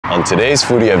On today's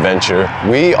foodie adventure,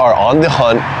 we are on the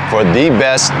hunt for the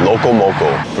best Loco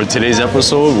Moco. For today's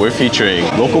episode, we're featuring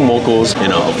Loco Mocos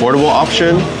in an affordable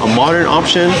option, a modern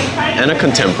option, and a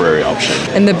contemporary option.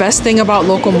 And the best thing about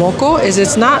Loco Moco is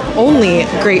it's not only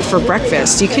great for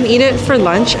breakfast, you can eat it for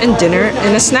lunch and dinner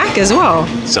and a snack as well.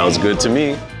 Sounds good to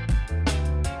me.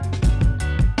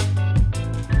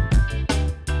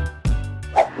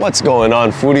 What's going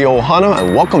on, Foodie Ohana,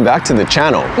 and welcome back to the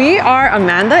channel. We are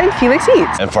Amanda and Felix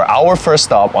Eats. And for our first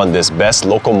stop on this best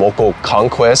Loco Moco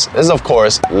conquest is, of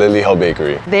course, Lily Hill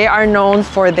Bakery. They are known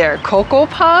for their Cocoa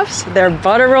Puffs, their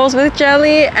butter rolls with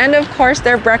jelly, and of course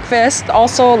their breakfast,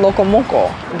 also Loco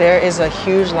Moco. There is a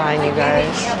huge line, you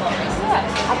guys.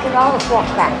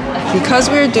 Because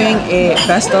we're doing a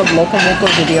best of Loco Moco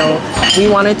video, we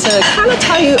wanted to kind of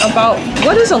tell you about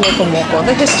what is a Loco Moco,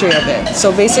 the history of it.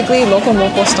 So basically, Loco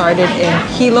Moco started in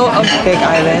Hilo of Big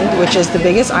Island, which is the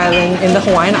biggest island in the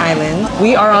Hawaiian island.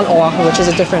 We are on Oahu, which is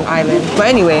a different island. But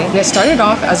anyway, it started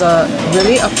off as a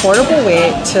really affordable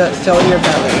way to fill your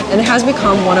belly. And it has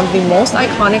become one of the most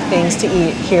iconic things to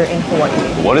eat here in Hawaii.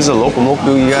 What is a Loco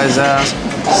Moco, you guys ask?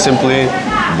 Simply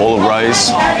bowl of rice,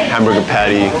 hamburger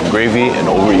patty, gravy, and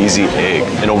over easy egg.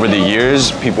 And over the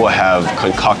years, people have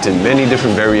concocted many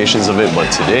different variations of it, but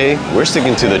today, we're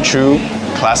sticking to the true,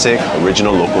 classic,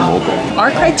 original Loco Moco.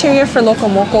 Our criteria for Loco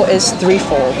Moco is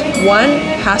threefold. One,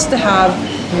 has to have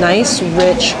nice,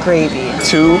 rich gravy.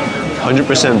 Two,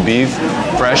 100% beef,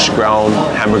 fresh ground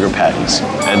hamburger patties.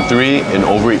 And three, an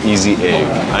over easy egg.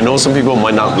 I know some people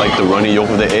might not like the runny yolk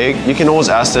of the egg. You can always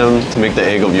ask them to make the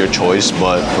egg of your choice,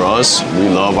 but for us, we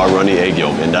love our runny egg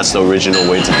yolk, and that's the original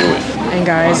way to do it. And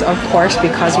guys, of course,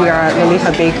 because we are at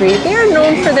ALOHA Bakery, they are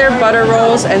known for their butter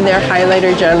rolls and their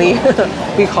highlighter jelly.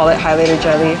 We call it highlighter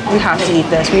jelly. We have to eat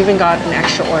this. We even got an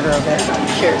extra order of it.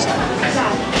 Cheers.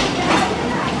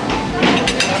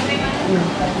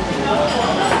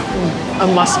 A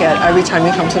must get every time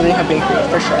you come to ALOHA Bakery,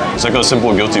 for sure. It's like a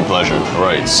simple guilty pleasure. All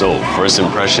right, so first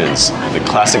impressions, the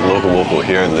classic Loco Moco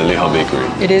here in ALOHA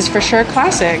Bakery. It is for sure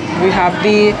classic. We have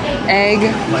the egg.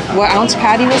 What ounce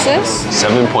patty was this?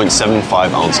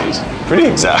 7.75 ounces. Pretty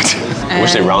exact. I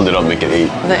wish they rounded up, make it 8.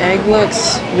 The egg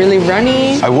looks really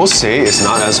runny. I will say it's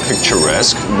not as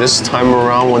picturesque this time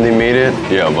around when they made it.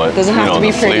 Yeah, but doesn't have to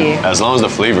be pretty. As long as the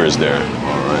flavor is there.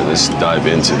 All right, let's dive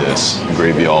into this.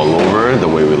 Gravy all over, the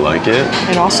way we like it.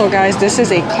 And also, guys, this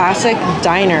is a classic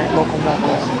diner Loco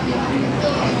Moco.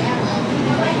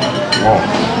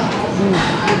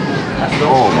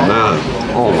 Oh man,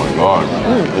 oh my god.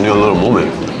 I need a little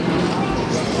moment.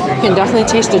 You can definitely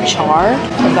taste the char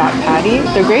of that patty.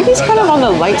 The gravy's kind of on the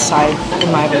light side, in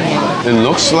my opinion. It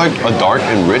looks like a dark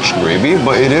and rich gravy,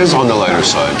 but it is on the lighter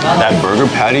side. That burger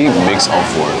patty makes up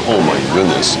for it. Oh my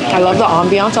goodness. I love the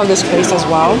ambiance of this place as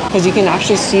well, because you can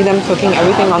actually see them cooking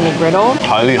everything on the griddle.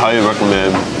 Highly, highly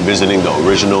recommend visiting the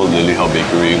original Liliha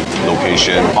Bakery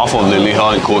location off of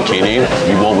Liliha and Kuakini.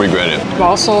 You won't regret it. But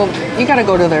also, you gotta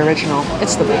go to the original.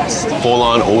 It's the best.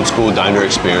 Full-on old school diner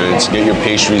experience. Get your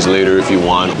pastries later if you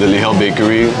want. Liliha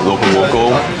Bakery, Loco Moco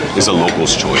is a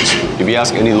local's choice. If you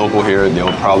ask any local here,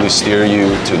 they'll probably steer you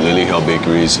to Liliha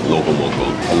Bakery's Loco Moco.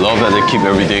 I love that they keep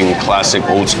everything classic,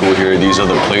 old school here. These are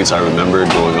the plates I remember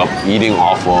growing up eating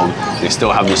off of. They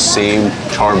still have the same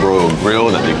charbroiled grill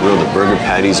that they grill the burger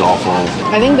patties off of.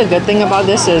 I think the good thing about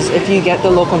this is if you get the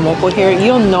Loco Moco here,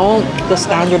 you'll know the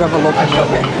standard of a Loco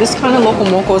Moco. This kind of Loco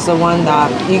Moco is the one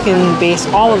that you can base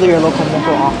all of your Loco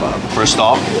Moco off of. First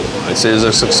off, I'd say it's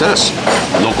a success.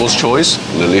 Local's choice,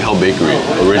 Liliha Bakery,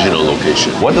 original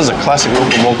location. What does a classic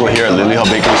Loco Moco here at Liliha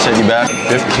Bakery set you back?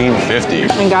 $15.50.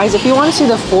 And guys, if you want to see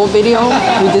the full video,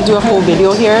 we did do a full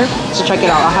video here, so check it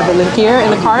out. I'll have it linked here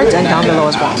in the cards and down below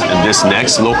as well. And this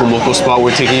next Loco Moco spot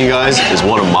we're taking you guys is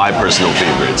one of my personal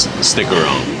favorites. Stick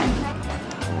around.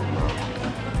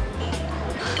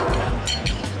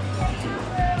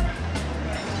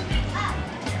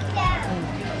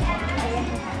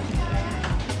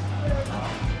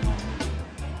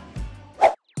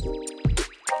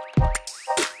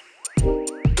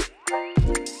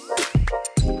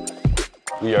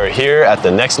 We are here at the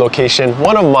next location,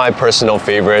 one of my personal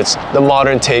favorites, the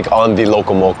modern take on the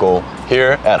Loco Moco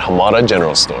here at Hamada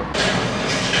General Store.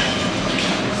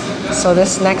 So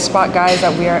this next spot, guys,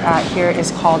 that we are at here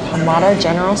is called Hamada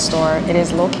General Store. It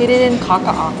is located in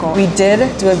Kaka'ako. We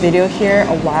did do a video here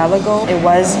a while ago. It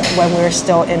was when we were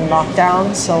still in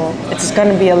lockdown, so it's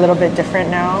gonna be a little bit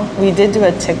different now. We did do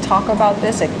a TikTok about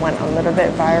this. It went a little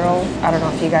bit viral. I don't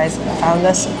know if you guys found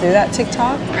us through that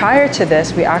TikTok. Prior to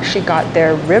this, we actually got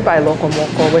their ribeye Loco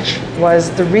Moco, which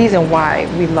was the reason why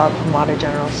we love Hamada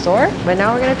General Store. But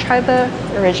now we're gonna try the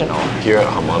original. Here at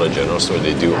Hamada General Store,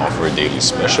 they do offer daily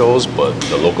specials, but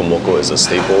the Loco Moco is a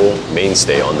staple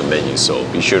mainstay on the menu, so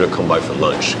be sure to come by for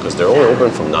lunch because they're only open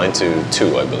from 9 to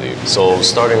 2, I believe. So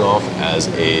starting off as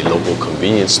a local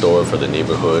convenience store for the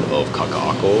neighborhood of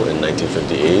Kaka'ako in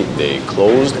 1958, they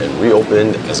closed and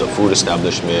reopened as a food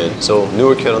establishment. So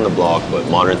newer kid on the block, but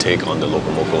modern take on the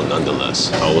Loco Moco nonetheless.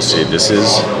 I will say this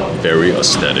is very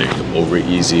aesthetic, over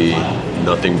easy,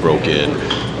 nothing broken.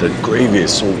 The gravy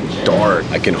is so dark,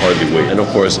 I can hardly wait. And of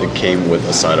course, it came with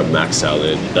a side of mac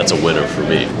salad. That's a winner for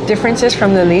me. Differences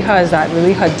from the Liha is that the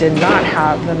Liha did not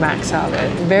have the mac salad.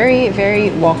 Very,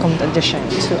 very welcomed addition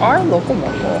to our Loco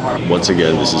Moco. Once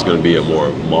again, this is going to be a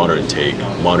more modern take,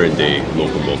 modern day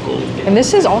Loco Moco. And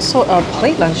this is also a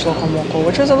plate lunch Loco Moco,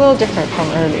 which was a little different from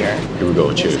earlier. Here we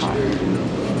go, cheers.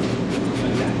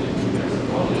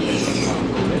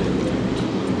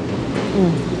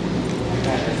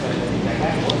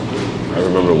 I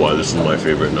remember why this is my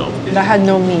favorite now. That had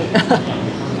no meat.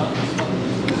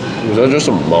 Was that just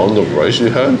a mound of rice you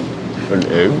had? An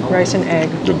egg? Rice and egg.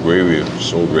 The gravy is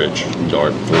so rich,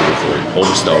 dark, flavorful.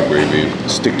 Home-style gravy.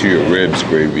 Stick to your ribs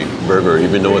gravy. Burger,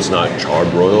 even though it's not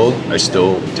char-broiled, I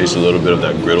still taste a little bit of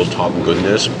that griddle top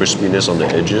goodness, crispiness on the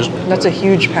edges. That's a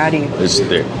huge patty. It's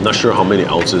thick. Not sure how many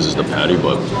ounces is the patty,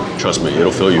 but trust me,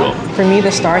 it'll fill you up. For me,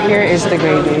 the star here is the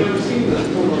gravy.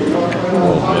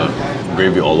 Oh man.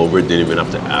 Gravy all over it, didn't even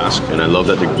have to ask. And I love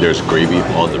that there's gravy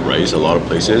on the rice. A lot of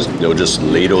places, they'll just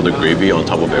ladle the gravy on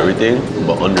top of everything,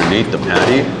 but underneath the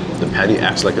patty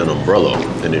acts like an umbrella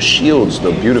and it shields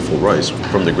the beautiful rice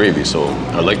from the gravy. So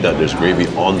I like that there's gravy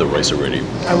on the rice already.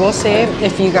 I will say,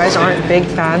 if you guys aren't big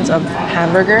fans of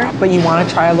hamburger, but you want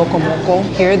to try a Loco Moco,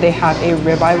 here they have a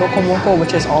ribeye Loco Moco,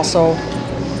 which is also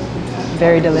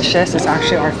very delicious. It's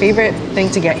actually our favorite thing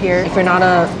to get here. If you're not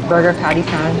a burger patty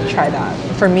fan, try that.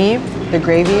 For me, the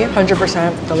gravy,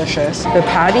 100% delicious. The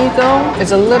patty though,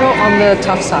 is a little on the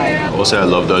tough side. I will say I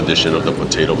love the addition of the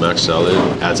potato mac salad.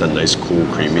 It adds a nice cool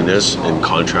creaminess in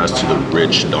contrast to the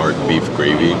rich, dark beef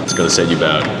gravy. It's gonna set you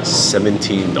back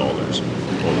 $17.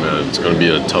 Oh man, it's gonna be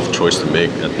a tough choice to make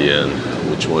at the end.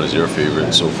 Which one is your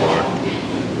favorite so far?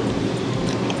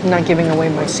 I'm not giving away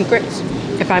my secrets.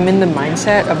 If I'm in the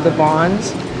mindset of the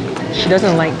Bonds, she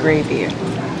doesn't like gravy.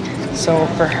 So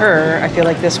for her, I feel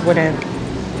like this wouldn't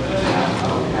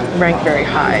rank very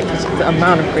high because of the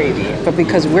amount of gravy. But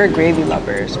because we're gravy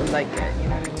lovers, we like it, you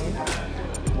know what I mean?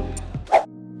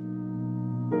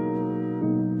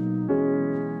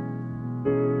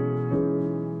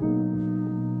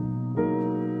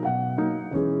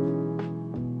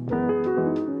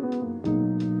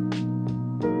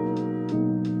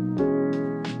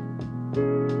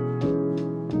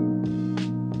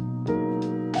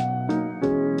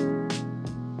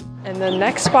 The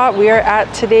next spot we are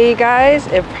at today, guys,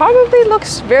 it probably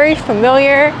looks very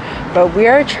familiar, but we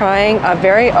are trying a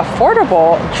very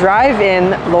affordable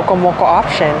drive-in Loco Moco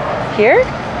option here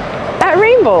at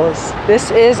Rainbows.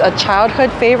 This is a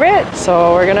childhood favorite,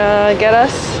 so we're gonna get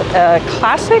us a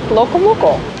classic Loco Moco.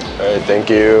 All right, thank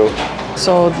you.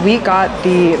 So we got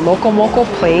the Loco Moco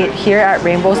plate. Here at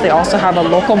Rainbows, they also have a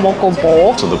Loco Moco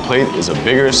bowl. So the plate is a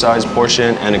bigger size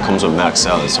portion and it comes with mac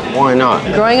salad, so why not?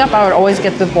 Growing up, I would always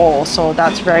get the bowl, so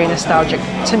that's very nostalgic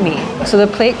to me. So the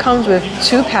plate comes with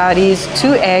 2 patties,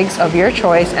 2 eggs of your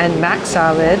choice, and mac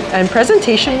salad. And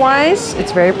presentation-wise,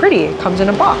 it's very pretty. It comes in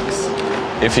a box.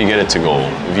 If you get it to go.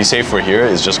 If you save for here,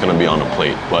 it's just gonna be on a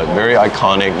plate. But very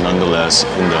iconic nonetheless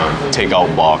in the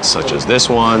takeout box, such as this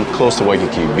one, close to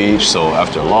Waikiki Beach. So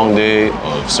after a long day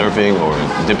of surfing or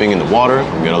dipping in the water,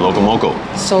 you get a Loco Moco.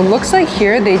 So looks like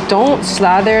here they don't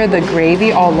slather the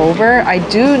gravy all over. I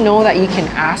do know that you can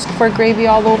ask for gravy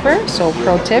all over. So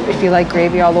pro tip, if you like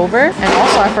gravy all over. And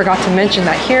also I forgot to mention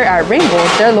that here at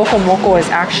Rainbows, their Loco Moco is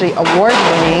actually award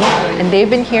winning. And they've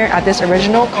been here at this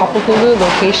original Kapahulu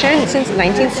location since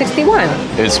 1961.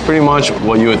 It's pretty much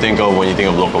what you would think of when you think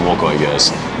of Loco Moco, I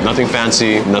guess. Nothing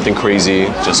fancy, nothing crazy,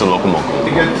 just a Loco Moco.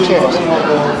 Cheers.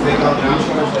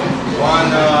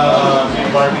 One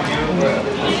barbecue.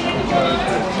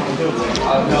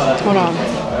 Hold on.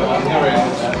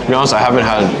 To be honest, I haven't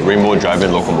had Rainbow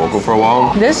Drive-In Loco Moco for a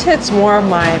while. This hits more of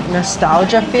my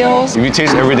nostalgia feels. If you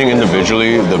taste everything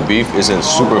individually, the beef isn't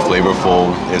super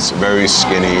flavorful. It's very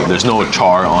skinny. There's no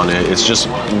char on it. It's just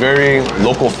very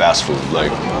local fast food.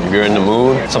 Like, if you're in the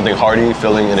mood, something hearty,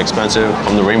 filling, inexpensive,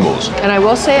 come to Rainbows. And I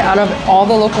will say, out of all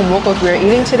the Loco Mocos we're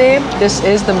eating today, this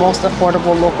is the most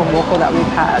affordable Loco Moco that we've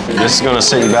had. This is gonna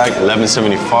set you back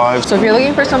 $11.75. So if you're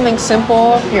looking for something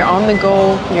simple, you're on the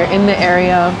go, you're in the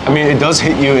area. I mean, it does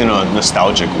hit you in a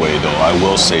nostalgic way though, I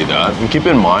will say that. And keep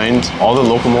in mind, all the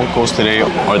Loco Mocos today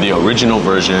are the original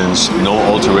versions, no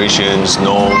alterations,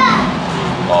 no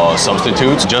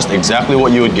substitutes, just exactly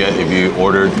what you would get if you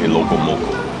ordered a Loco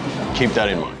Moco. Keep that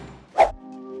in mind.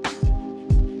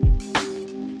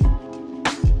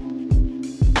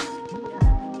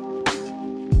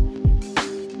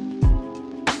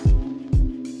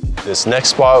 This next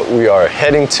spot we are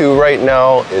heading to right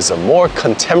now is a more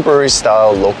contemporary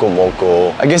style Loco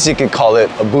Moco. I guess you could call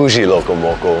it a bougie Loco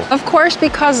Moco. Of course,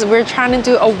 because we're trying to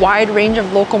do a wide range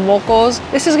of Loco Mocos,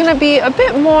 this is gonna be a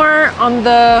bit more on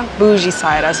the bougie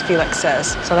side, as Felix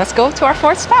says. So let's go to our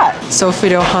fourth spot. So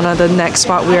Fudeohana, the next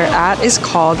spot we're at is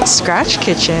called Scratch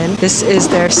Kitchen. This is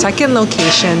their second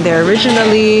location. They're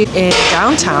originally in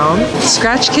downtown.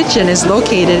 Scratch Kitchen is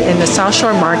located in the South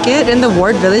Shore Market in the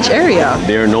Ward Village area.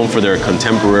 They are known for their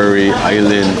contemporary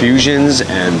island fusions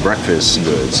and breakfast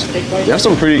goods. They have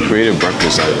some pretty creative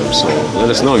breakfast items, so let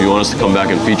us know if you want us to come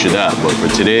back and feature that. But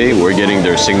for today, we're getting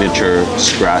their signature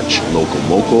Scratch Loco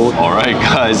Moco. All right,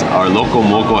 guys, our Loco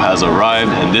Moco has arrived,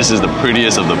 and this is the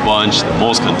prettiest of the bunch, the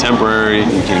most contemporary.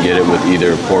 You can get it with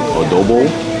either pork adobo,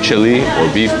 chili,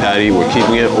 or beef patty. We're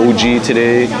keeping it OG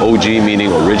today. OG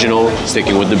meaning original,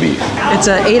 sticking with the beef. It's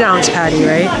an 8-ounce patty,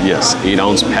 right? Yes,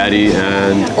 8-ounce patty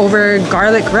and over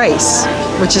garlic rice,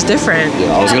 which is different.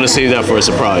 yeah, I was gonna save that for a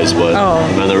surprise, but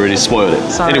Amanda already spoiled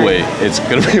it. Sorry. Anyway, it's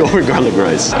gonna be over garlic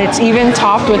rice. It's even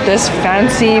topped with this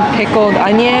fancy pickled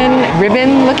onion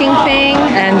ribbon looking thing,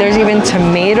 and there's even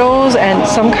tomatoes and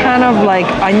some kind of like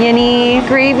oniony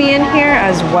gravy in here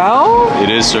as well. It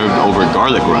is served over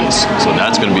garlic rice, so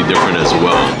that's gonna be different as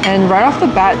well. And right off the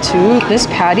bat too, this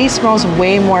patty smells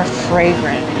way more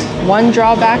fragrant. One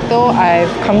drawback though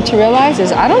I've come to realize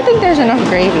is I don't think there's enough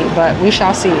gravy, but we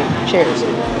shall see. Cheers.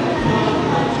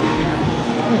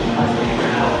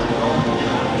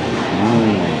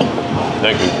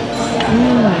 Thank you.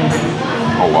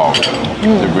 Oh wow.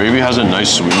 The gravy has a nice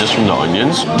sweetness from the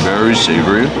onions, very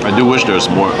savory. I do wish there's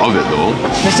more of it though.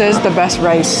 This is the best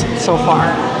rice so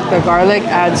far. The garlic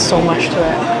adds so much to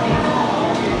it.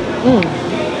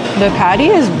 The patty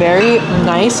is very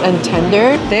nice and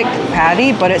tender, thick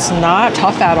patty, but it's not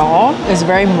tough at all. It's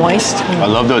very moist. I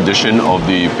love the addition of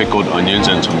the pickled onions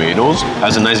and tomatoes.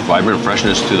 Has a nice vibrant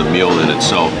freshness to the meal in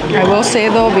itself. I will say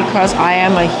though, because I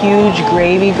am a huge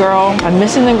gravy girl, I'm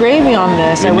missing the gravy on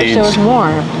this. I wish there was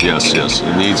more. Yes, yes,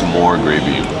 it needs more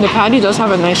gravy. The patty does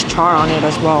have a nice char on it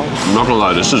as well. I'm not gonna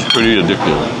lie, this is pretty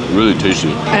addictive. Really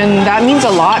tasty. And that means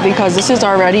a lot because this is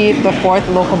already the fourth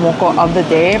Loco Moco of the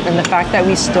day, and the fact that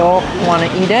we still want to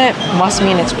eat it must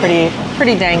mean it's pretty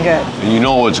dang good. And you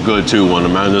know what's good too, when a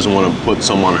man doesn't want to put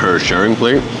some on her sharing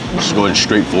plate, she's going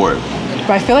straight for it.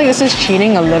 But I feel like this is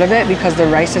cheating a little bit because the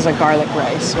rice is a garlic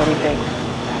rice. What do you think?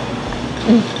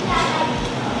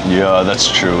 Yeah, that's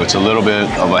true. It's a little bit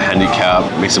of a handicap,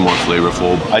 makes it more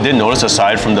flavorful. I did notice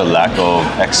aside from the lack of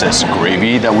excess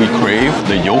gravy that we crave,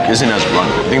 the yolk isn't as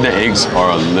runny. I think the eggs are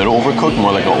a little overcooked,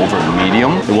 more like an over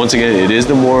medium. And once again, it is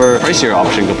the more pricier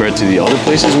option compared to the other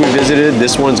places we visited.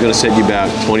 This one's gonna set you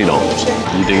back $20.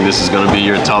 You think this is gonna be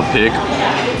your top pick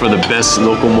for the best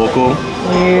Loco Moco?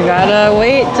 You gotta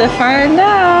wait to find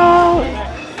out.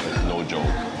 No joke.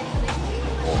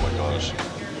 Oh my gosh.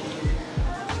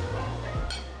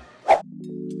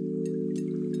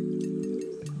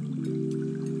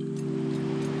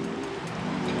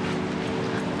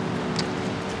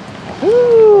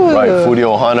 Ooh. Right,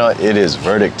 Fudeohana, it is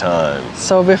verdict time.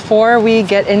 So before we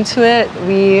get into it,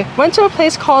 we went to a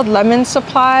place called Lemon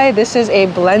Supply. This is a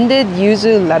blended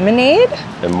yuzu lemonade.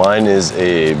 And mine is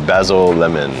a basil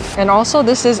lemon. And also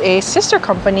this is a sister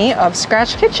company of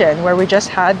Scratch Kitchen where we just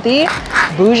had the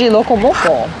bougie Loco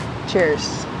Moco.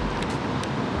 Cheers.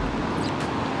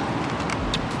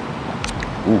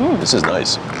 Ooh, this is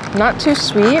nice. Not too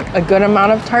sweet, a good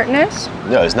amount of tartness.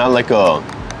 Yeah, it's not like a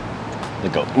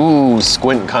ooh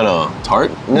squint kind of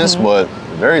tartness, but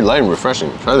very light and refreshing.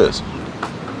 Try this.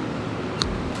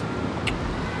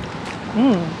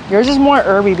 Yours is more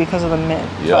herby because of the mint.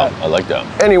 Yeah, I like that.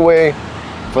 Anyway,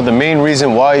 for the main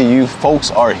reason why you folks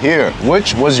are here.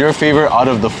 Which was your favorite out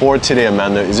of the 4 today,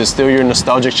 Amanda? Is it still your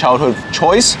nostalgic childhood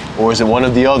choice, or is it one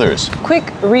of the others? Quick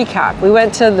recap. We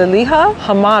went to Liliha,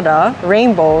 Hamada,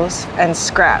 Rainbows, and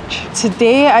Scratch.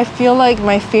 Today, I feel like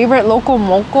my favorite Loco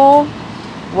Moco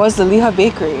was the Liliha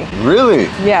Bakery. Really?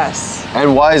 Yes.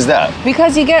 And why is that?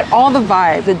 Because you get all the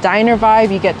vibe. The diner vibe,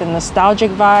 you get the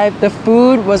nostalgic vibe. The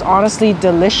food was honestly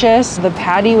delicious. The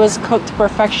patty was cooked to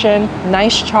perfection.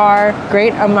 Nice char,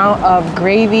 great amount of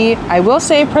gravy. I will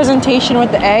say presentation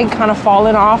with the egg kind of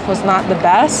falling off was not the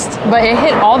best, but it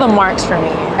hit all the marks for me.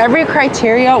 Every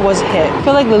criteria was hit. I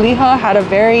feel like Liliha had a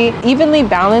very evenly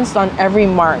balanced on every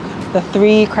mark. The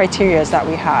 3 criterias that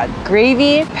we had: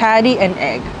 gravy, patty, and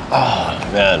egg. Oh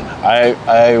man,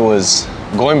 I was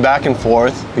going back and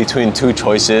forth between 2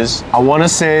 choices. I want to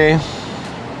say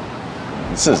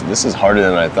this is harder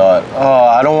than I thought. Oh,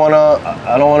 I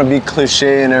don't wanna be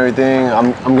cliche and everything.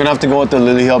 I'm gonna have to go with the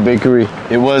Liliha Bakery.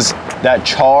 It was that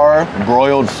char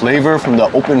broiled flavor from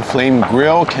the open flame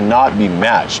grill cannot be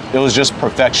matched. It was just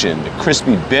perfection. The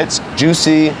crispy bits,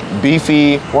 juicy,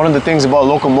 beefy. One of the things about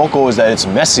Loco Moco is that it's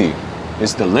messy.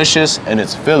 It's delicious and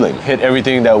it's filling. Hit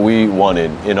everything that we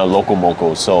wanted in a Loco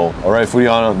Moco. So, all right,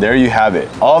 Foodieana, there you have it.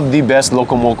 Of the best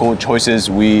Loco Moco choices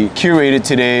we curated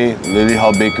today,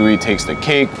 Liliha Bakery takes the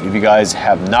cake. If you guys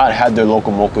have not had their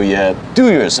Loco Moco yet,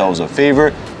 do yourselves a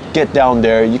favor. Get down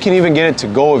there. You can even get it to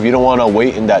go if you don't want to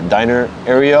wait in that diner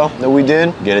area that we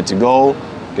did. Get it to go,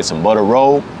 get some butter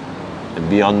roll, and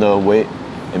be on the way.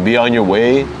 And be on your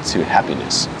way to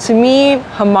happiness. To me,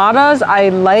 Hamada's, I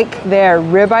like their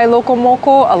ribeye Loco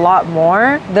Moco a lot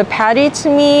more. The patty to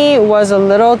me was a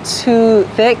little too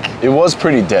thick. It was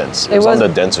pretty dense. It was on the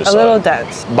denser side. A little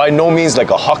dense. By no means like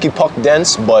a hockey puck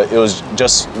dense, but it was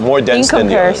just more dense than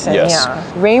the other. In comparison,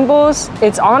 yeah. Rainbows,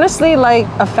 it's honestly like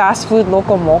a fast food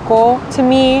Loco Moco to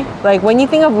me. Like when you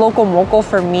think of Loco Moco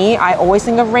for me, I always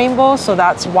think of Rainbows, so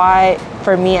that's why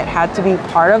for me it had to be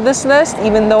part of this list,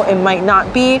 even though it might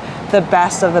not be the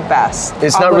best of the best.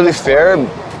 It's not really fair.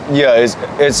 Yeah,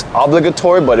 it's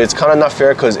obligatory, but it's kind of not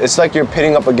fair because it's like you're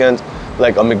pitting up against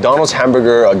like a McDonald's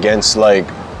hamburger against like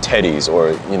Teddy's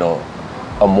or, you know,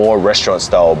 a more restaurant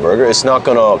style burger. It's not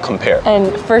gonna compare.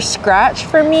 And for Scratch,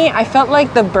 for me, I felt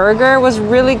like the burger was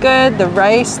really good. The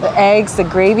rice, the eggs, the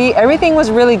gravy, everything was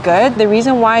really good. The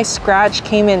reason why Scratch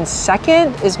came in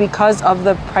second is because of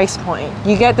the price point.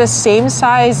 You get the same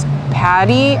size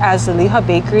patty as the Liliha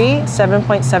Bakery,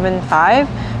 7.75,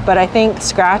 but I think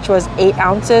Scratch was 8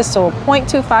 ounces, so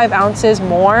 0.25 ounces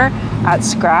more at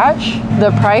Scratch. The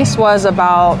price was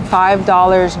about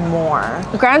 $5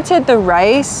 more. Granted, the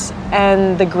rice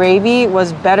and the gravy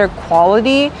was better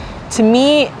quality. To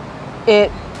me,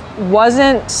 it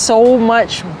wasn't so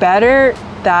much better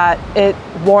that it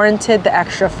warranted the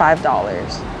extra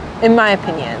 $5. In my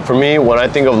opinion. For me, when I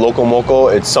think of Loco Moco,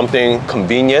 it's something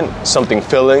convenient, something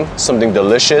filling, something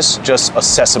delicious, just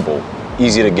accessible,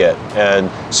 easy to get. And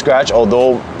Scratch,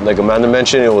 although, like Amanda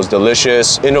mentioned, it was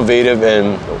delicious, innovative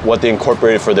in what they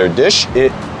incorporated for their dish,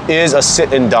 it is a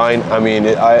sit and dine. I mean,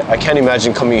 I can't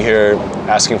imagine coming here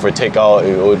asking for takeout.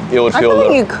 It would feel a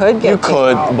little. You could get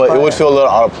takeout, but it would feel a little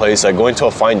out of place. Like going to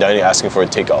a fine dining asking for a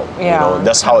takeout. Yeah, you know,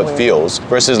 that's how it feels.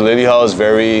 Versus Liliha is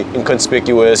very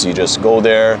inconspicuous. You just go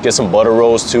there, get some butter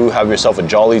rolls too, have yourself a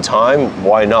jolly time.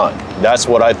 Why not? That's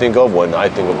what I think of when I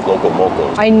think of Loco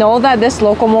Moco. I know that this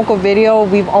Loco Moco video,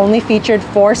 we've only featured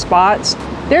 4 spots.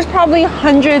 There's probably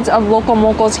hundreds of Loco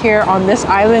Mocos here on this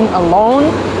island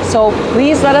alone. So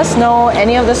please let us know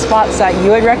any of the spots that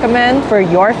you would recommend for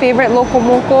your favorite Loco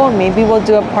Moco. Maybe we'll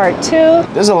do a part 2.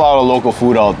 There's a lot of local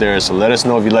food out there, so let us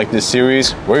know if you like this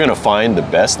series. We're gonna find the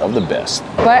best of the best.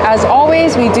 But as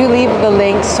always, we do leave the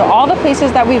links to all the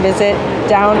places that we visit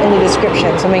down in the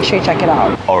description, so make sure you check it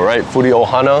out. All right, Foodie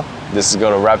Ohana, this is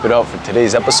gonna wrap it up for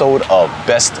today's episode of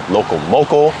Best Loco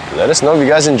Moco. Let us know if you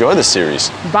guys enjoy this series.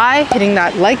 By hitting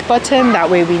that like button, that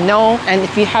way we know. And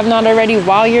if you have not already,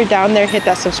 while you're down there, hit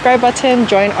that subscribe button,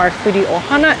 join our Foodie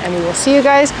Ohana, and we will see you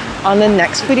guys on the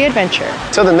next foodie adventure.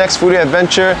 Till the next foodie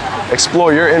adventure,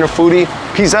 explore your inner foodie.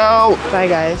 Peace out. Bye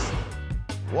guys.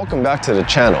 Welcome back to the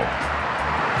channel.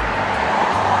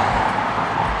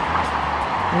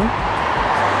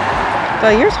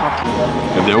 But you're talking.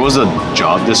 If there was a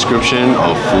job description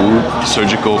of food,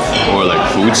 surgical or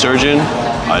like food surgeon,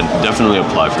 I'd definitely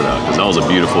apply for that because that was a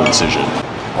beautiful decision.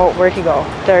 Oh, where'd he go?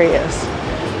 There he is.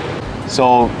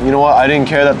 So, you know what? I didn't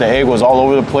care that the egg was all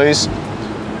over the place.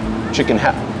 Chicken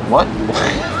what?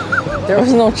 There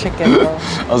was no chicken, bro.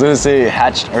 I was gonna say it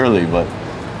hatched early, but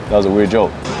that was a weird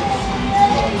joke.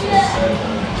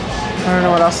 I don't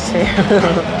know what else to say.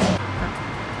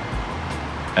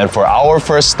 And for our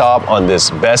first stop on this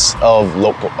best of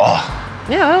local,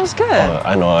 Yeah, that was good.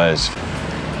 I know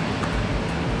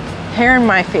Hair in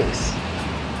my face.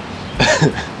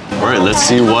 All right, let's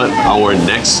see what our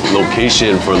next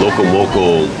location for Loco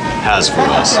Moco has for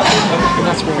us.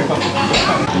 That's weird.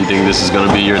 You think this is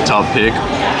gonna be your top pick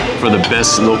for the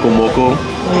best Loco Moco?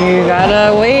 You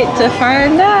gotta wait to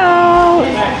find out.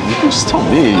 You can just tell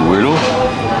me, weirdo.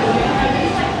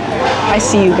 I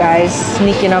see you guys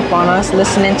sneaking up on us,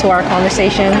 listening to our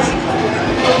conversations.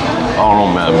 I don't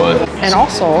know, man, but... And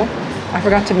also, I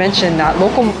forgot to mention that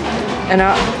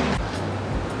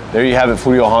there you have it,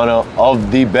 Foodie Ohana,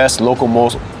 of the best Loco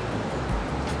Moco.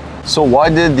 So why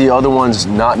did the other ones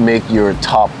not make your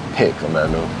top pick,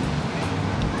 Amanda?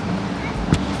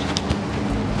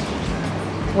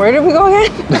 Where did we go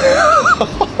again?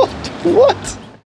 What?